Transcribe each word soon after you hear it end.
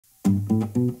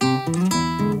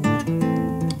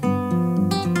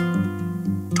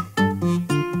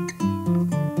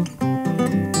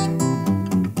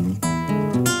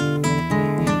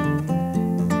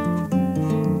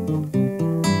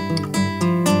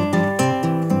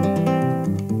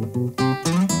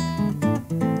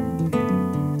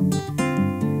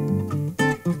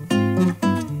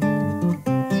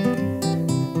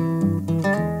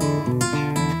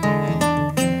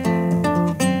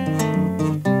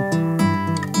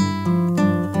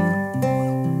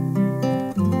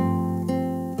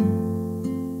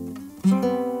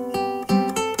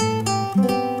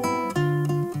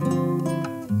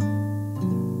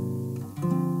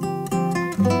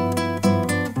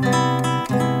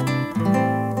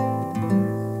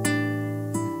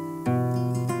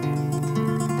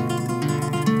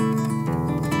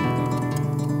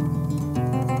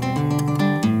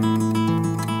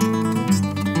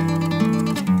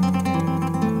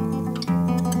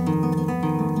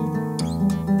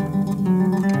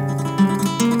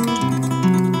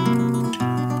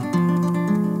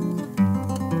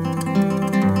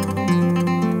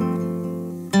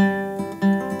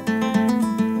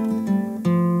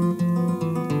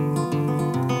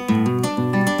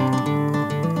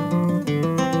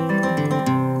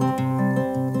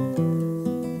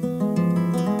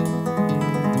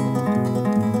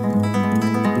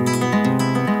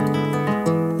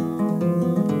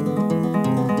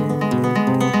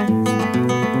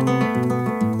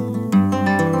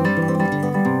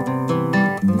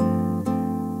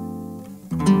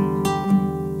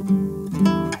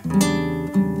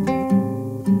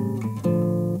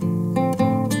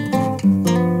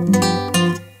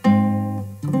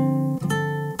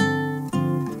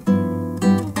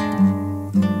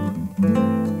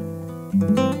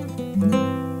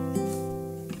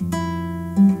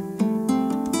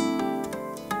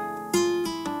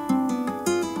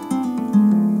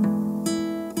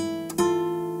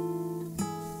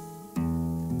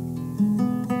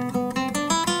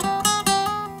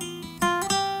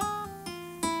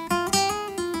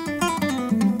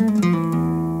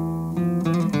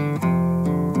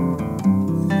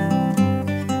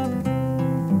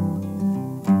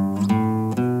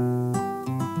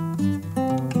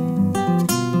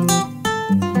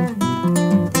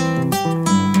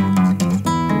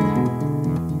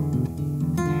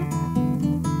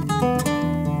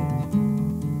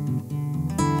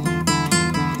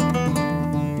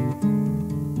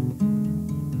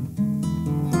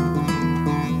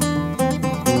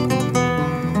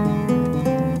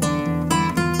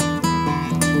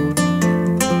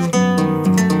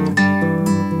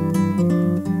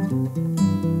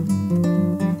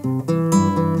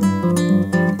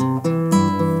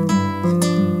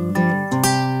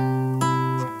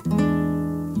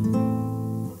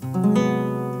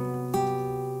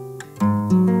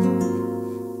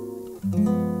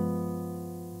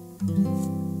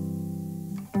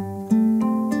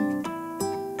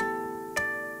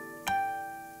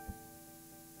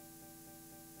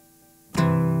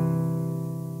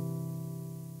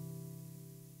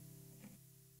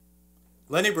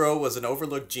Lenny Breau was an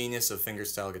overlooked genius of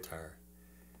fingerstyle guitar.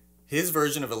 His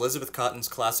version of Elizabeth Cotton's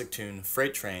classic tune,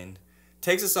 Freight Train,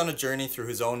 takes us on a journey through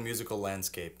his own musical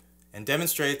landscape and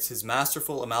demonstrates his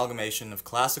masterful amalgamation of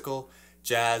classical,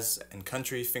 jazz, and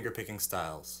country fingerpicking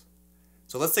styles.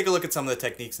 So let's take a look at some of the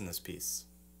techniques in this piece.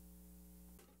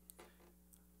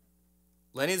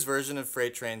 Lenny's version of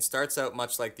Freight Train starts out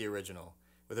much like the original,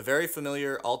 with a very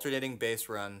familiar alternating bass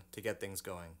run to get things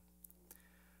going.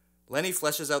 Lenny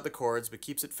fleshes out the chords but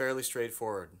keeps it fairly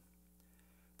straightforward.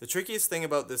 The trickiest thing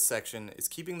about this section is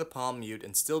keeping the palm mute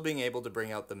and still being able to bring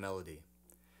out the melody.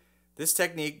 This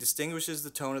technique distinguishes the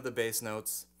tone of the bass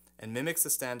notes and mimics the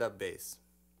stand-up bass.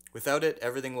 Without it,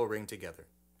 everything will ring together.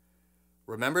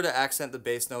 Remember to accent the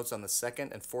bass notes on the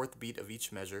second and fourth beat of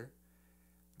each measure.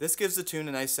 This gives the tune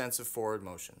a nice sense of forward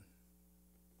motion.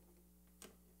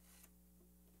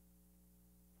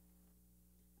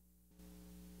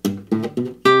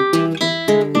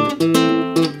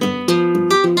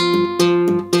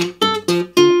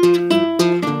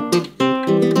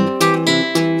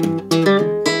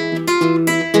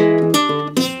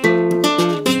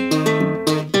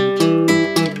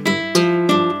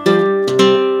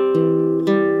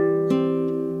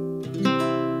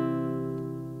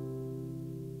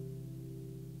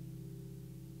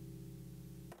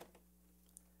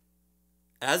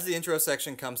 As the intro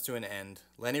section comes to an end,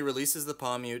 Lenny releases the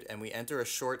palm mute and we enter a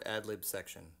short ad-lib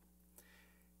section.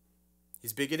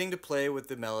 He's beginning to play with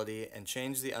the melody and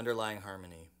change the underlying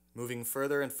harmony, moving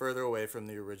further and further away from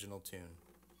the original tune.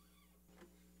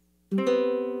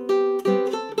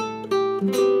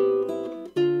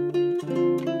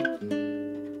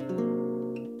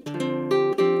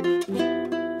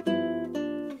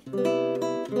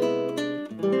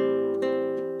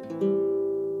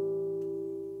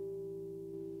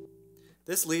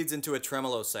 This leads into a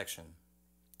tremolo section.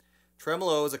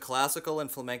 Tremolo is a classical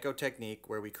and flamenco technique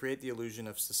where we create the illusion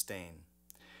of sustain.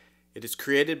 It is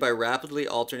created by rapidly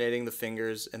alternating the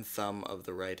fingers and thumb of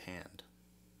the right hand.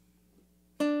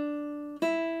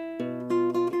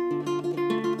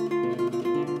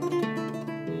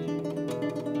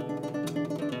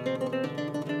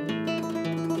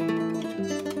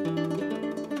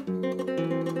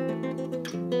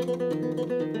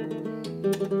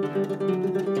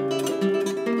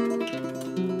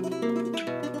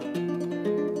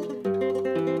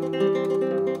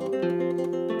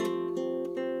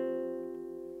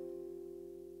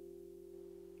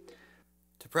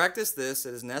 To practice this,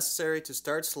 it is necessary to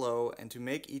start slow and to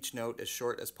make each note as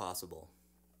short as possible.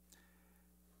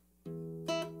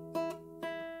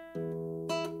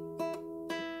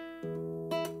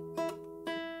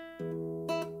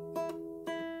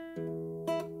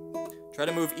 Try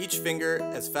to move each finger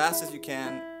as fast as you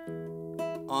can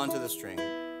onto the string.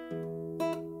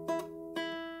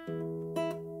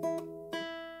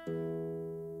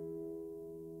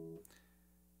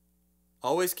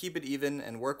 Always keep it even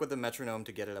and work with the metronome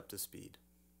to get it up to speed.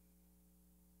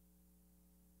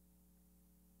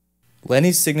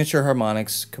 Lenny's signature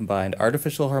harmonics combined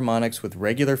artificial harmonics with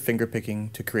regular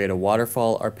fingerpicking to create a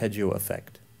waterfall arpeggio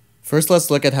effect. First, let's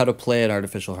look at how to play an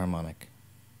artificial harmonic.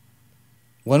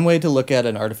 One way to look at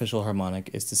an artificial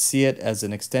harmonic is to see it as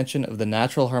an extension of the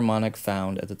natural harmonic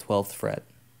found at the 12th fret.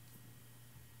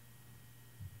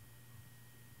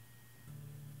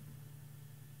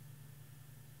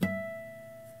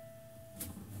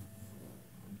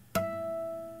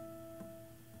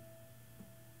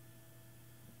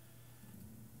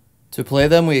 To play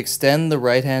them, we extend the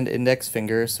right hand index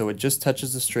finger so it just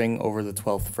touches the string over the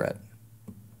 12th fret.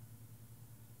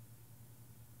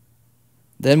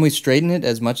 Then we straighten it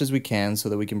as much as we can so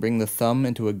that we can bring the thumb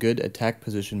into a good attack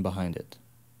position behind it.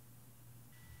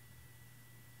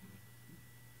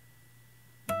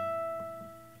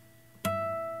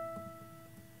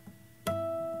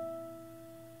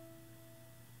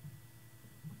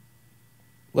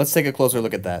 Let's take a closer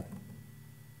look at that.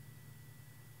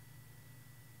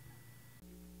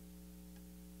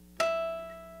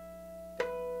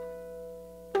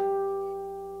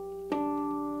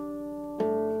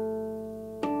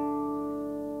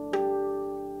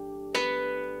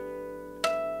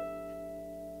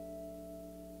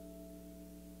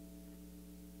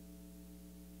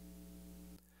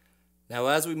 Now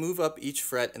as we move up each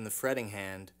fret in the fretting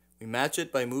hand, we match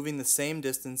it by moving the same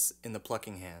distance in the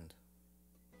plucking hand.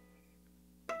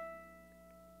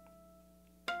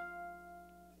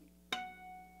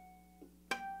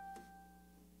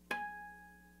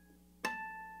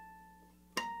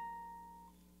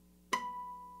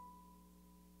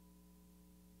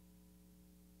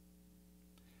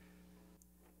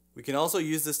 We can also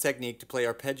use this technique to play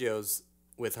arpeggios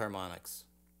with harmonics.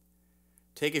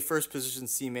 Take a first position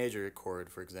C major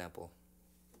chord, for example.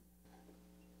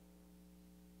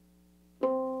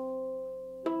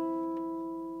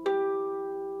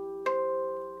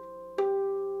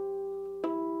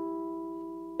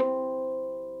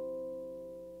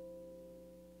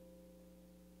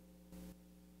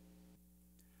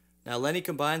 Now Lenny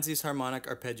combines these harmonic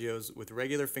arpeggios with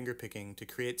regular finger picking to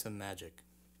create some magic.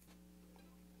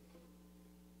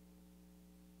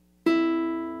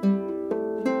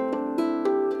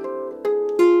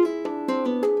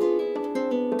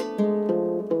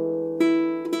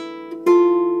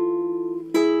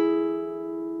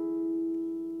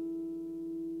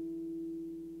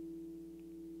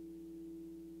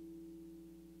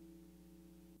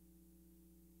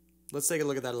 Let's take a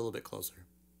look at that a little bit closer.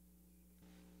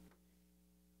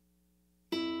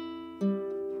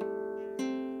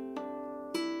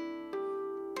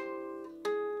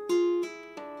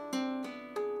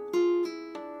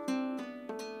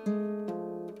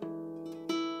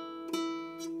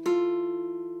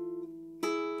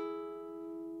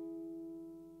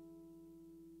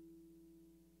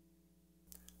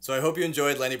 So I hope you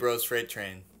enjoyed Lenny Breau's Freight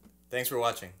Train. Thanks for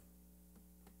watching.